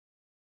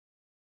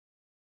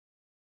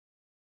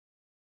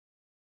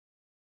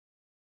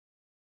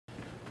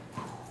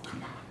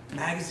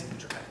magazine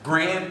drive.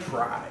 Grand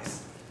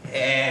prize.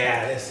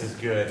 Yeah, this is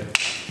good.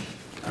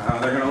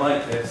 They're gonna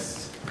like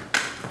this.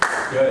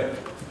 Good,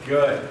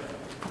 good.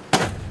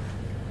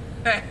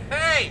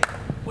 Hey,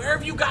 where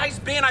have you guys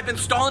been? I've been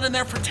stalling in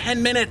there for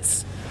 10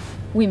 minutes.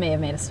 We may have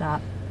made a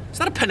stop. Is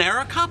that a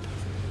Panera Cup?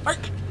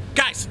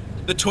 Guys,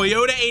 the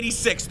Toyota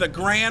 86, the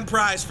grand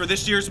prize for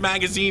this year's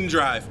magazine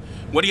drive.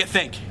 What do you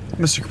think?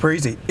 Mr.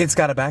 Parisi, it's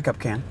got a backup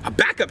cam. A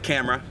backup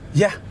camera?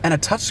 Yeah, and a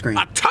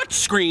touchscreen. A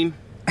touchscreen?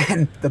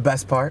 And the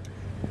best part,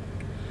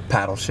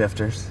 paddle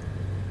shifters.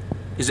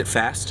 Is it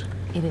fast?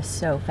 It is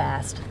so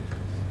fast.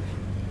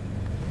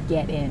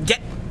 Get in.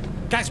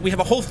 Guys, we have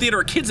a whole theater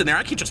of kids in there.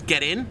 I can't just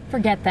get in.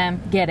 Forget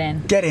them. Get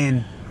in. Get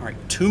in. All right,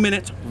 2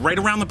 minutes, right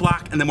around the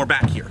block, and then we're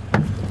back here.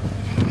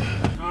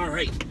 All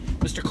right,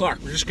 Mr.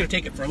 Clark, we're just gonna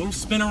take it for a little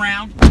spin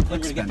around. We're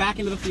gonna get back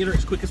into the theater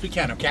as quick as we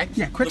can, okay?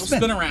 Yeah, quick spin.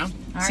 Spin around.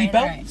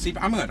 Seatbelt?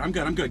 Seatbelt. I'm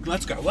good.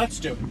 Let's go. Let's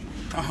do it.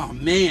 Oh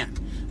man,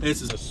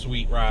 this is a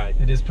sweet ride.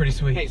 It is pretty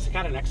sweet. Hey, is it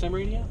got an XM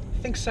radio? I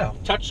think so.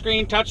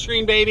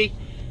 Touchscreen, baby.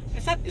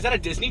 Is that a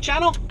Disney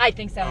Channel? I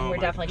think so. We're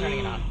definitely turning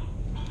it on.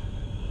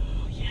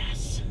 Oh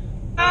yes.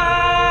 No.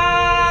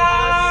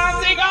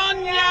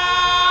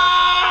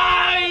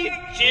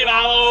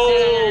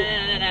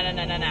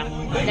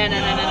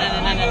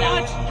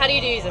 How do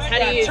you use this? How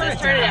do you use this?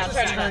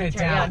 Turn it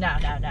down.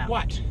 No.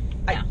 What?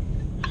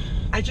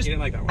 I just, you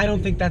didn't like that one. I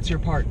don't think that's your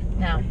part.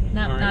 No, right.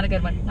 not a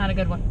good one. Not a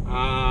good one.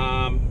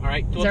 All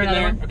right. Is there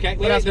another one? Okay.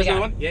 What else we got?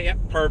 Another one. Yeah.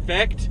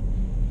 Perfect.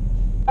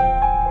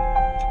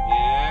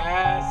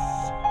 Yes.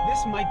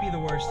 This might be the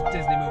worst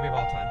Disney movie of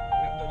all time.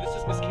 No, this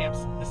is Miss Camp's.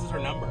 This is her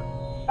number.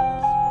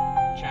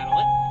 Channel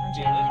it.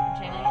 Dina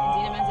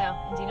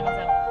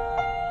Menzel.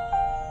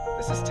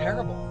 This is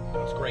terrible.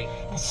 It's great.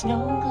 The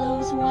snow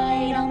glows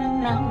white on the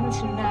mountain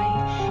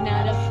tonight,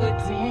 not a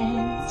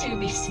footprint to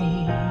be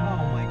seen.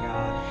 Oh my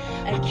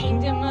god. A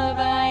kingdom of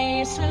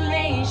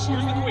isolation.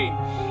 Who's the queen?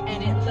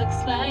 And it looks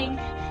like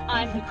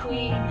I'm the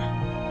queen.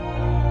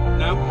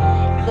 No?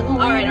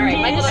 All right.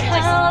 Michael, let's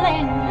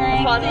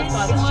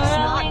pause. It's just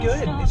not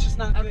good. It's just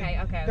not good.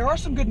 Okay. There are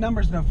some good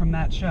numbers though from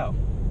that show.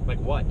 Like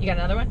what? You got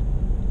another one?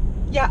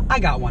 Yeah, I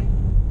got one.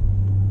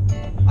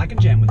 I can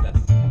jam with this.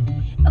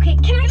 Okay,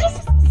 can I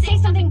just say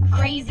something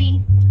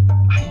crazy?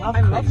 I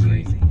love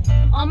crazy.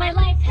 All my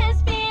life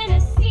has been a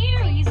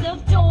series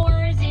of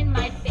doors in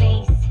my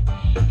face,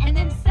 and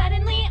then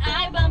suddenly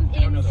I bump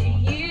into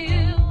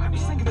you. I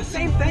was thinking the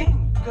same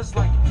thing, because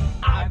like,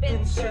 I've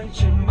been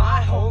searching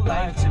my whole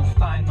life to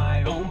find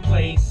my own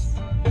place.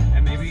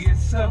 And maybe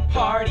it's a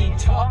party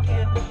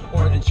talking,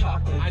 or the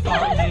chocolate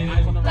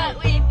fondue. But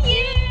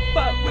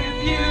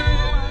with you,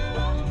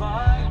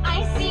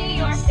 I see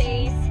your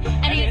face,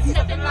 and it's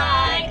nothing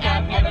like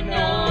I've never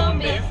known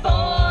before.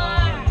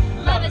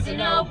 Love is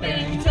an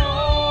open door.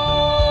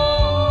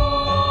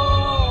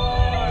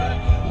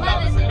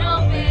 Love is an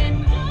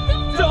open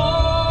door.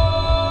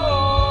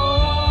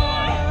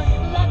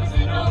 Love is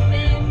an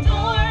open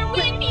door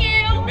with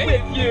you.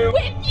 With you.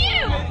 With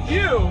you. With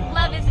you.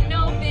 Love is an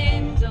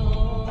open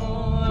door.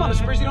 Come on,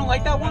 Mr. Bruce, you don't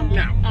like that one?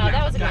 No.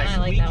 That was a good one. I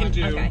like that one.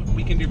 Okay.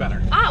 We can do better.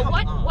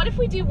 What if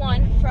we do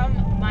one from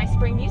my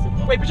spring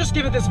musical? Wait, but just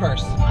give it this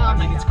verse. Oh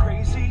my It's god.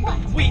 crazy.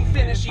 We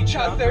finish each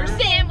other's.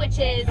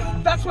 Sandwiches.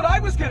 That's what I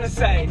was gonna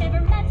say.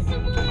 Never met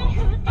someone who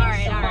thinks All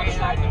right.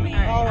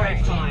 All right,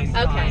 fine.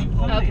 Okay.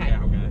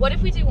 What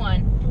if we do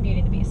one from Beauty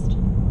and the Beast?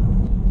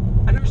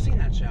 I've never seen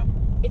that show.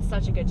 It's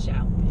such a good show.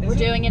 Is We're it?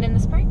 doing it in the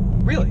spring.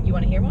 Really? You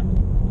want to hear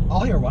one?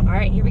 I'll hear one. All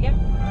right, here we go.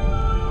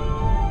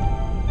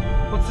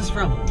 What's this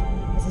from?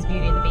 This is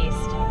Beauty and the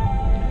Beast.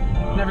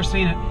 Never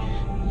seen it.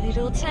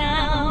 Little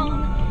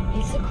town,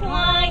 it's a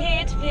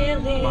quiet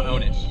village. I'll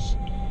own it.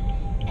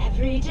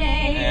 Every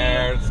day,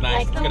 There, it's nice.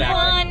 like It's the good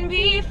acting. one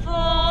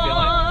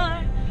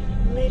before.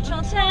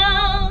 Little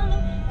town,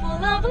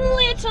 full of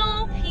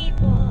little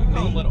people.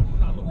 Not a little.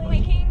 Not a little.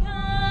 Waking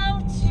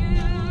up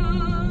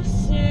to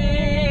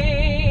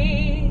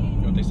say.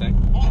 You know what they say?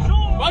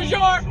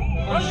 Bonjour!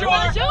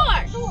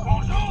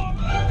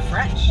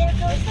 French. There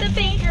goes the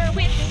baker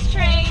with his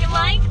tray,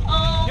 like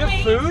always. You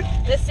have food?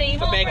 The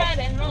same old bagel. bread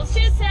and rolls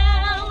to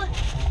sell.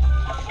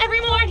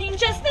 Every morning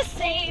just the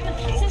same,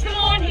 since the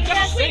morning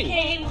that we sing.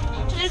 came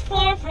to this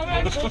poor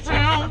provincial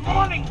town.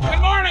 Good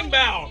morning,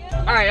 Belle!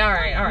 All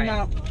right.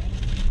 No.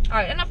 All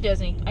right, enough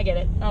Disney. I get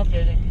it. Enough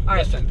Disney. All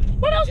right. Listen,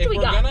 What else do we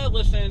got? If we're gonna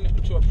listen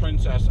to a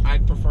princess,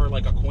 I'd prefer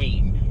like a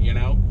queen, you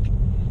know?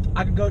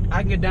 I can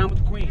get down with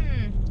the queen.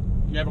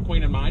 You have a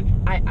queen in mind?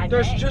 I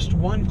There's may. just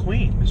one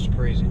queen, Mr.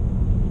 Parisi.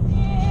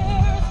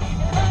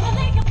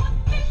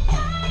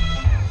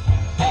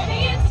 Baby,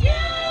 it's you.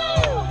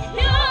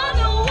 You're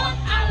the one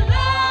I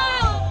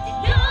love.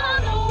 You're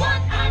the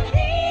one I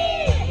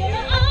need. You're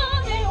the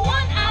only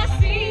one I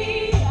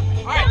see.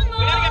 All right,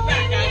 we gotta get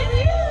back, guys.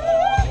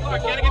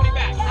 Look, gotta get me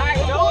back. All right,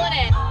 we're pulling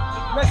in.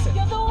 Listen,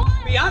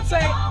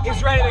 Beyonce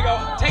is ready to go.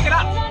 Take it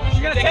up.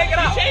 She's gonna take it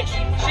up.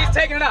 She's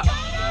taking it up.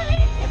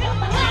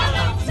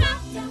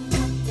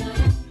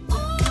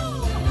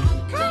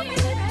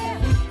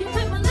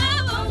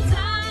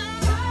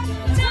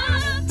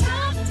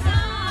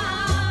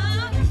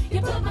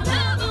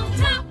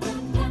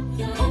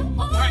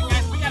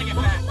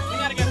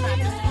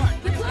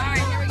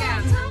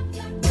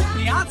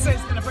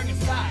 is going to bring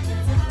us back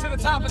to the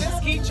top of this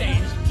key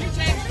change. Key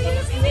change.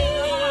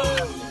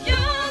 You're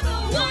the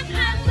one I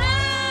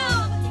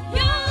love.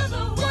 You're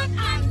the one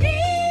I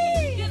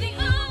need. You're the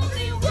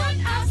only one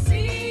I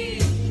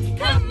see.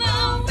 Come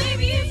on,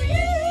 baby, it's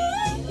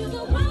you. You're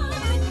the one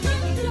that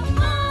brings it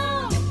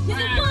on. You're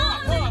the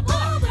one that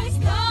always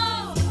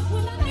calls.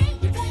 When I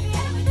think you think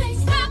everything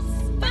stops,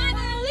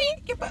 finally.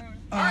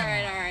 All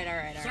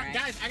right. Sorry,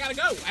 guys, I gotta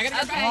go. I gotta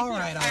get back. All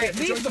right.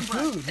 Leave the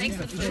food. Thanks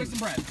for the Enjoy food. some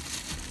bread.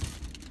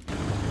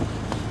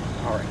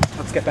 All right,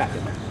 let's get back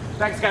in there.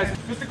 Thanks, guys.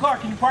 Mr. Clark,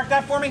 can you park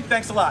that for me?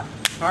 Thanks a lot.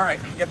 All right,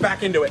 get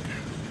back into it.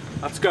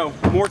 Let's go.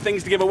 More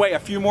things to give away. A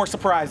few more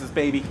surprises,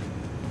 baby.